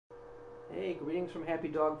Hey, greetings from Happy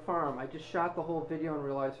Dog Farm. I just shot the whole video and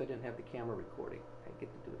realized I didn't have the camera recording. I get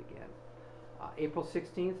to do it again. April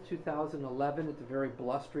 16th, 2011. It's a very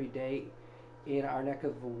blustery day in our neck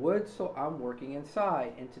of the woods, so I'm working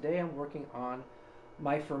inside. And today I'm working on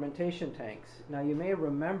my fermentation tanks. Now you may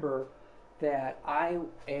remember that I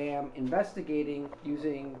am investigating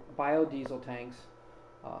using biodiesel tanks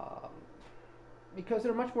um, because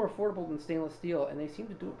they're much more affordable than stainless steel and they seem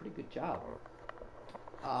to do a pretty good job.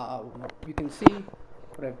 You can see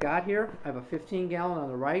what I've got here. I have a 15 gallon on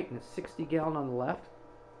the right and a 60 gallon on the left.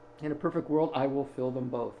 In a perfect world, I will fill them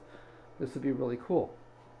both. This would be really cool.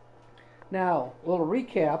 Now, a little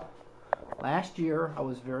recap. Last year, I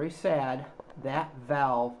was very sad that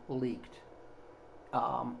valve leaked.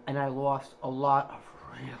 And I lost a lot of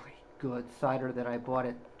really good cider that I bought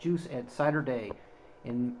at Juice at Cider Day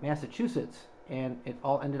in Massachusetts. And it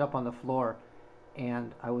all ended up on the floor.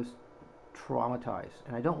 And I was traumatized,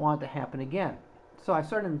 and I don't want it to happen again. So I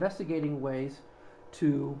started investigating ways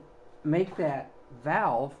to make that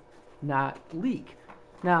valve not leak.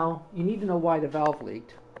 Now, you need to know why the valve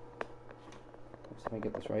leaked. Let's see if I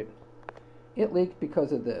get this right. It leaked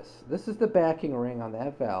because of this. This is the backing ring on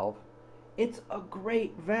that valve. It's a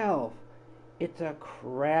great valve. It's a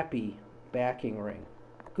crappy backing ring.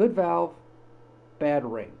 Good valve, bad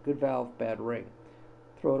ring. Good valve, bad ring.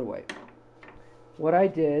 Throw it away. What I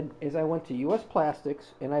did is I went to US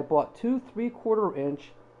Plastics and I bought two 3/4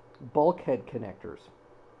 inch bulkhead connectors.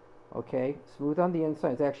 Okay, smooth on the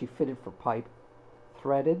inside. It's actually fitted for pipe.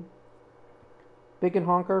 Threaded. Big and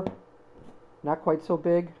honker. Not quite so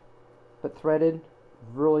big, but threaded.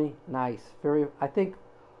 Really nice. I think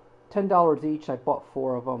 $10 each. I bought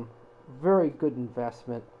 4 of them. Very good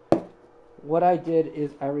investment. What I did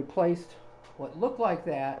is I replaced what looked like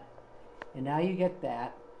that, and now you get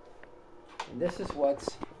that. And this is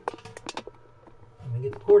what's, let me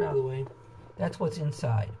get the cord out of the way, that's what's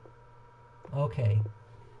inside. Okay,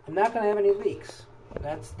 I'm not going to have any leaks.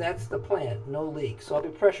 That's the plan, no leaks. So I'll be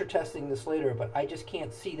pressure testing this later, but I just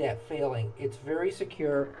can't see that failing. It's very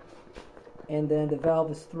secure, and then the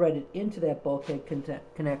valve is threaded into that bulkhead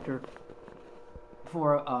connector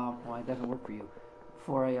for, well, it doesn't work for you,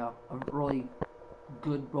 for a really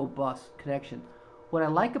good, robust connection. What I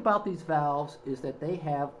like about these valves is that they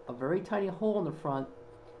have a very tiny hole in the front.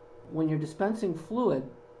 When you're dispensing fluid,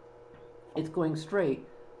 it's going straight.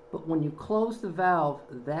 But when you close the valve,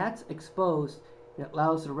 that's exposed. It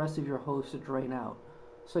allows the rest of your hose to drain out.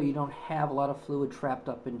 So you don't have a lot of fluid trapped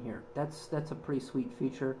up in here. That's a pretty sweet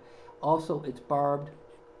feature. Also, it's barbed,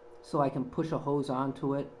 so I can push a hose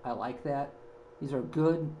onto it. I like that. These are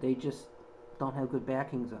good. They just don't have good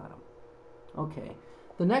backings on them. Okay.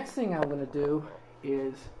 The next thing I'm going to do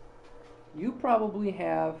is, you probably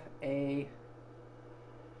have a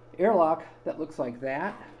airlock that looks like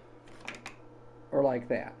that or like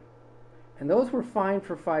that, and those were fine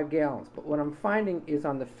for 5 gallons, but what I'm finding is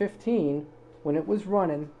on the 15, when it was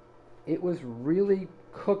running, it was really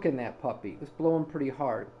cooking that puppy. It was blowing pretty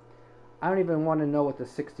hard. I don't even want to know what the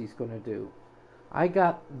 60 is going to do. I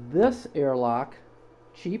got this airlock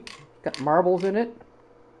cheap, got marbles in it.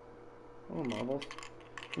 Oh, marbles.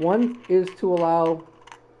 One is to allow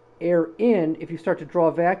air in if you start to draw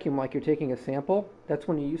a vacuum like you're taking a sample. That's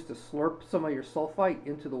when you used to slurp some of your sulfite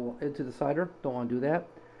into the cider. Don't want to do that.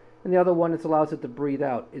 And the other one is allows it to breathe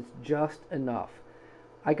out. It's just enough.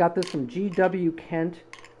 I got this from G.W. Kent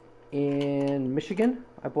in Michigan.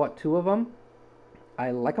 I bought 2 of them.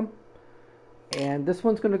 I like them. And this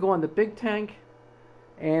one's going to go on the big tank,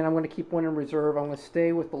 and I'm going to keep one in reserve. I'm going to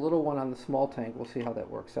stay with the little one on the small tank. We'll see how that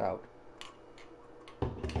works out.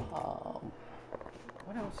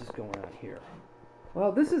 What else is going on here?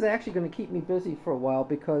 Well, this is actually going to keep me busy for a while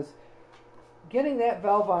because getting that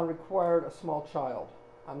valve on required a small child.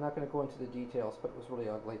 I'm not going to go into the details, but it was really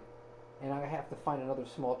ugly. And I have to find another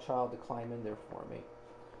small child to climb in there for me.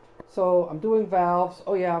 So I'm doing valves.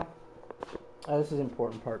 Oh yeah, this is an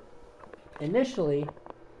important part. Initially,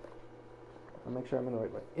 I'll make sure I'm in the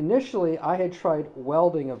right way. Initially, I had tried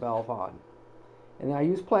welding a valve on. And I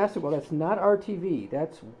used plastic. Well, that's not RTV.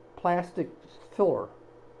 That's plastic filler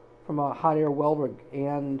from a hot air welder.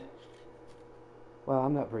 And, well,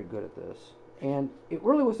 I'm not very good at this. And it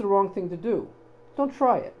really was the wrong thing to do. Don't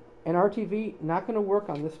try it. And RTV, not going to work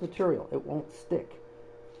on this material. It won't stick.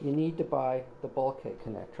 You need to buy the bulkhead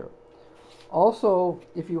connector. Also,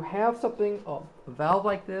 if you have something, a valve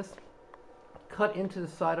like this, cut into the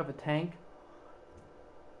side of a tank,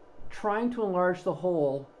 trying to enlarge the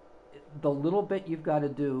hole, the little bit you've got to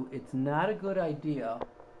do, it's not a good idea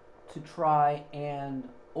to try and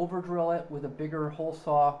over drill it with a bigger hole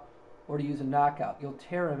saw or to use a knockout. You'll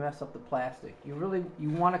tear and mess up the plastic. You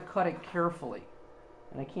want to cut it carefully,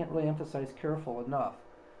 and I can't really emphasize careful enough.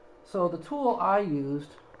 So the tool I used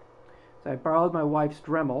is I borrowed my wife's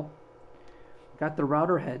Dremel, got the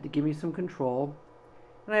router head to give me some control,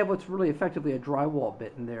 and I have what's really effectively a drywall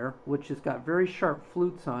bit in there, which has got very sharp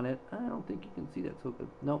flutes on it. I don't think you can see that so good.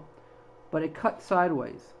 Nope. But it cut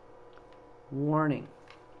sideways. Warning.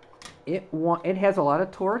 It has a lot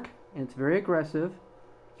of torque, and it's very aggressive.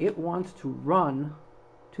 It wants to run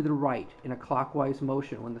to the right in a clockwise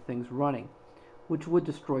motion when the thing's running, which would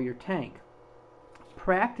destroy your tank.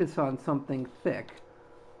 Practice on something thick.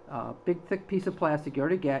 Big thick piece of plastic you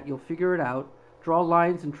already got. You'll figure it out. Draw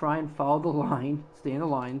lines and try and follow the line. Stay in the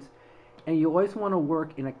lines. And you always want to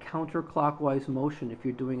work in a counterclockwise motion if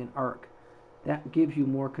you're doing an arc. That gives you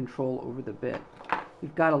more control over the bit.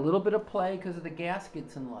 You've got a little bit of play because of the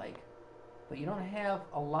gaskets and like, but you don't have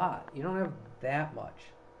a lot. You don't have that much.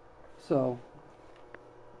 So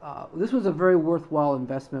this was a very worthwhile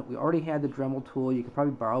investment. We already had the Dremel tool. You could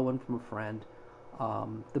probably borrow one from a friend.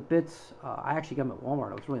 The bits, I actually got them at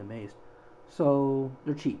Walmart. I was really amazed. So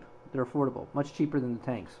they're cheap. They're affordable. Much cheaper than the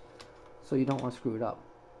tanks. So you don't want to screw it up.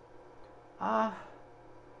 I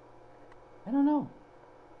don't know.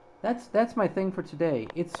 That's my thing for today.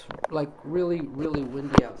 It's like really, really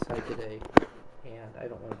windy outside today, and I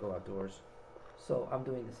don't want to go outdoors. So I'm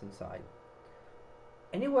doing this inside.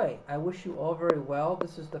 Anyway, I wish you all very well.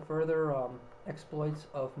 This is the further exploits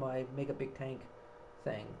of my Mega Big Tank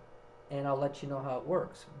thing, and I'll let you know how it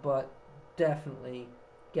works. But definitely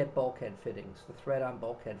get bulkhead fittings, the thread on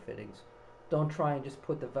bulkhead fittings. Don't try and just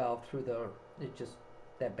put the valve through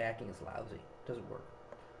that backing is lousy. It doesn't work.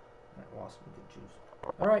 I lost some good juice.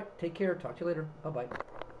 All right, take care. Talk to you later. Bye-bye.